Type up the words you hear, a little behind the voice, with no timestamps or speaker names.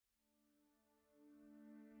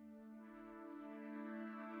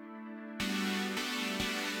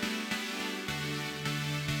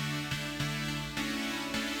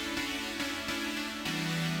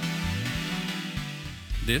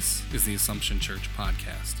This is the Assumption Church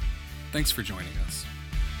podcast. Thanks for joining us.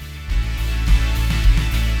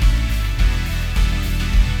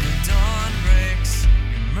 The dawn breaks,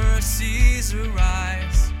 your mercies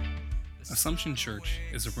arise. Assumption Church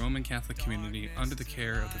is a Roman Catholic community under the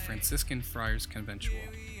care of the Franciscan Friars Conventual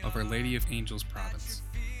of Our Lady of Angels Province.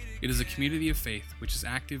 It is a community of faith which is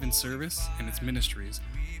active in service, and its ministries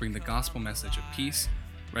bring the gospel message of peace,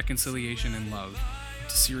 reconciliation, and love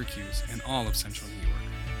to Syracuse and all of central New York.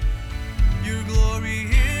 Your glory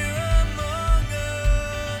here among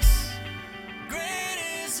us,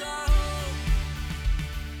 great is our hope.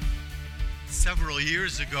 Several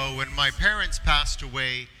years ago, when my parents passed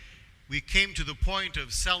away, we came to the point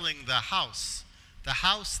of selling the house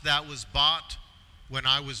that was bought when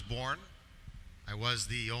I was born. I was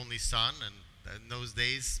the only son, and in those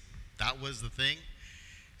days, that was the thing.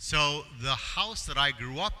 So the house that I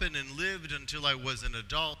grew up in and lived until I was an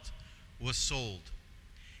adult was sold.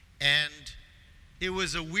 And it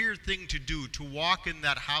was a weird thing to do, to walk in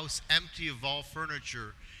that house empty of all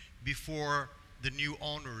furniture before the new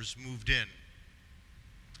owners moved in.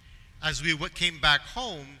 As we came back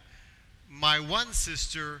home, my one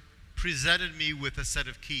sister presented me with a set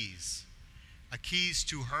of keys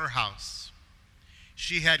to her house.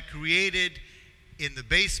 She had created in the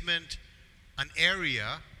basement an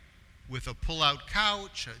area with a pull-out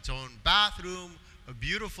couch, its own bathroom, a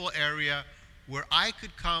beautiful area where I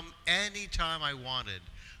could come anytime I wanted.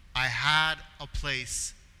 I had a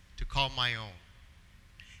place to call my own.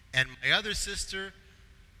 And my other sister,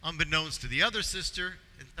 unbeknownst to the other sister,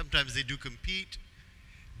 and sometimes they do compete,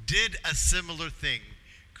 did a similar thing.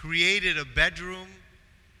 Created a bedroom,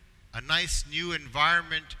 a nice new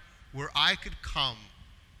environment where I could come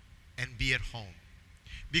and be at home.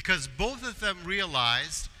 Because both of them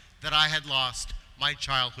realized that I had lost my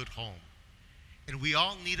childhood home. And we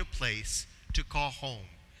all need a place to call home,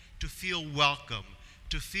 to feel welcome,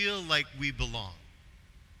 to feel like we belong.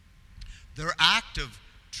 Their act of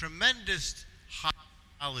tremendous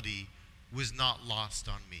hospitality was not lost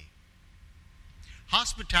on me.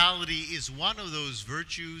 Hospitality is one of those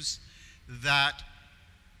virtues that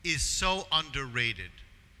is so underrated.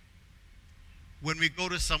 When we go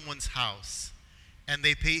to someone's house and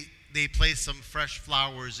they place some fresh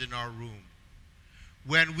flowers in our room.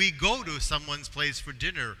 When we go to someone's place for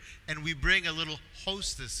dinner and we bring a little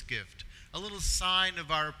hostess gift, a little sign of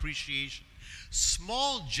our appreciation.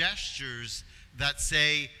 Small gestures that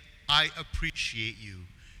say, I appreciate you.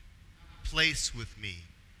 Place with me.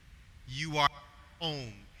 You are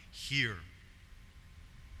home here.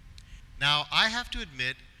 Now, I have to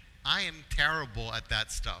admit, I am terrible at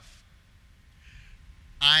that stuff.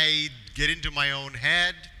 I get into my own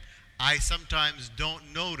head. I sometimes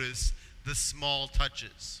don't notice the small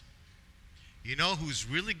touches. You know who's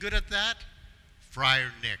really good at that?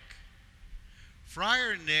 Friar Nick.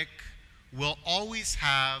 Friar Nick will always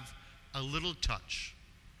have a little touch.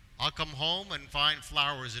 I'll come home and find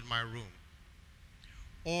flowers in my room.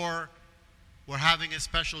 Or we're having a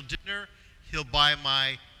special dinner, he'll buy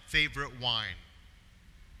my favorite wine.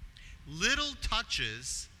 Little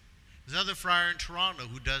touches. There's another friar in Toronto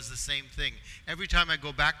who does the same thing. Every time I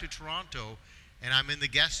go back to Toronto and I'm in the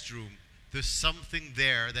guest room, there's something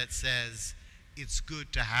there that says, it's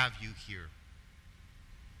good to have you here.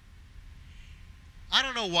 I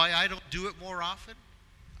don't know why I don't do it more often.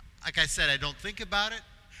 Like I said, I don't think about it.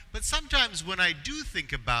 But sometimes when I do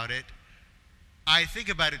think about it, I think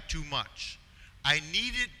about it too much. I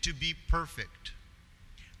need it to be perfect.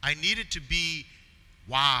 I need it to be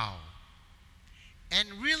wow. And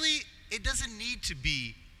really, it doesn't need to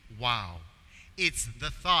be wow. It's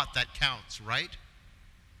the thought that counts, right?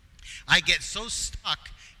 I get so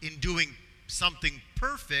stuck in doing something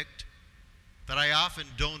perfect that I often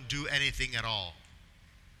don't do anything at all.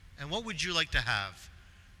 And what would you like to have?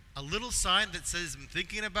 A little sign that says, I'm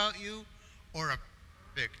thinking about you, or a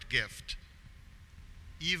perfect gift?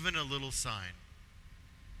 Even a little sign.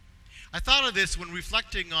 I thought of this when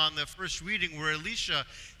reflecting on the first reading where Elisha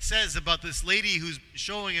says about this lady who's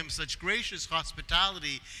showing him such gracious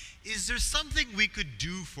hospitality. Is there something we could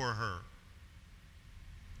do for her?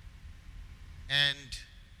 And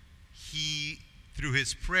he, through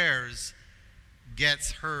his prayers,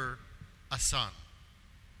 gets her a son.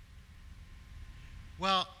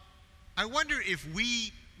 Well, I wonder if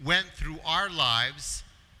we went through our lives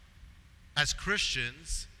as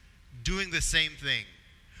Christians doing the same thing.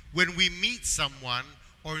 When we meet someone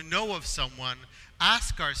or know of someone,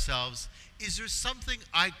 ask ourselves, is there something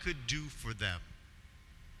I could do for them?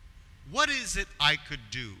 What is it I could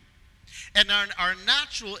do? And our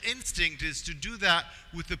natural instinct is to do that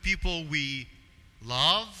with the people we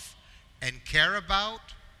love and care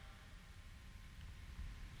about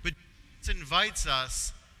invites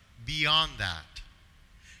us beyond that.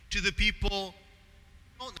 To the people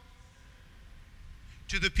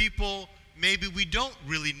maybe we don't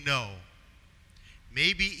really know.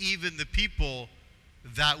 Maybe even the people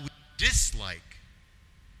that we dislike.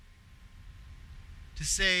 To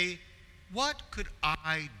say, what could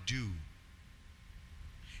I do?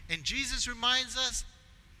 And Jesus reminds us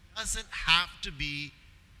it doesn't have to be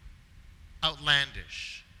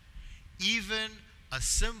outlandish. Even a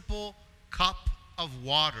simple cup of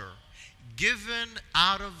water given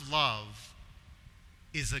out of love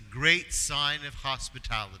is a great sign of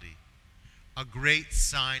hospitality, a great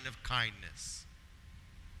sign of kindness.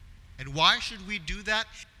 And why should we do that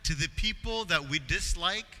to the people that we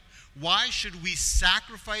dislike? Why should we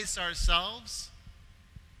sacrifice ourselves?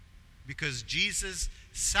 Because Jesus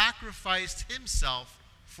sacrificed himself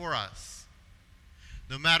for us.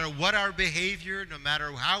 No matter what our behavior, no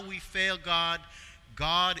matter how we fail God,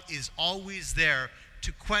 God is always there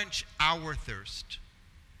to quench our thirst.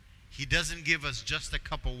 He doesn't give us just a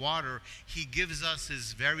cup of water. He gives us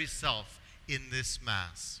his very self in this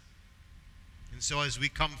Mass. And so as we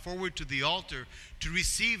come forward to the altar to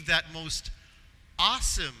receive that most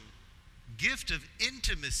awesome gift of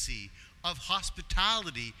intimacy, of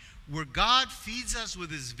hospitality, where God feeds us with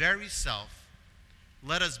his very self,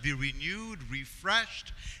 let us be renewed,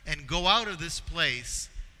 refreshed, and go out of this place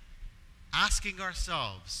asking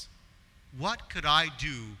ourselves, what could I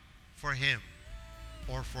do for him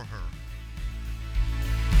or for her?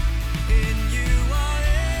 In you our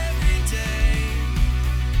every day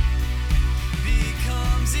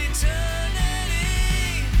becomes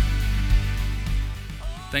eternity.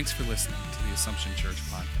 Thanks for listening to the Assumption Church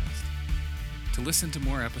podcast. To listen to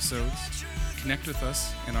more episodes, connect with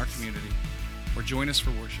us in our community, or join us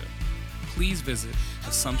for worship, please visit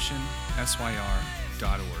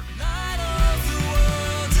AssumptionSYR.org.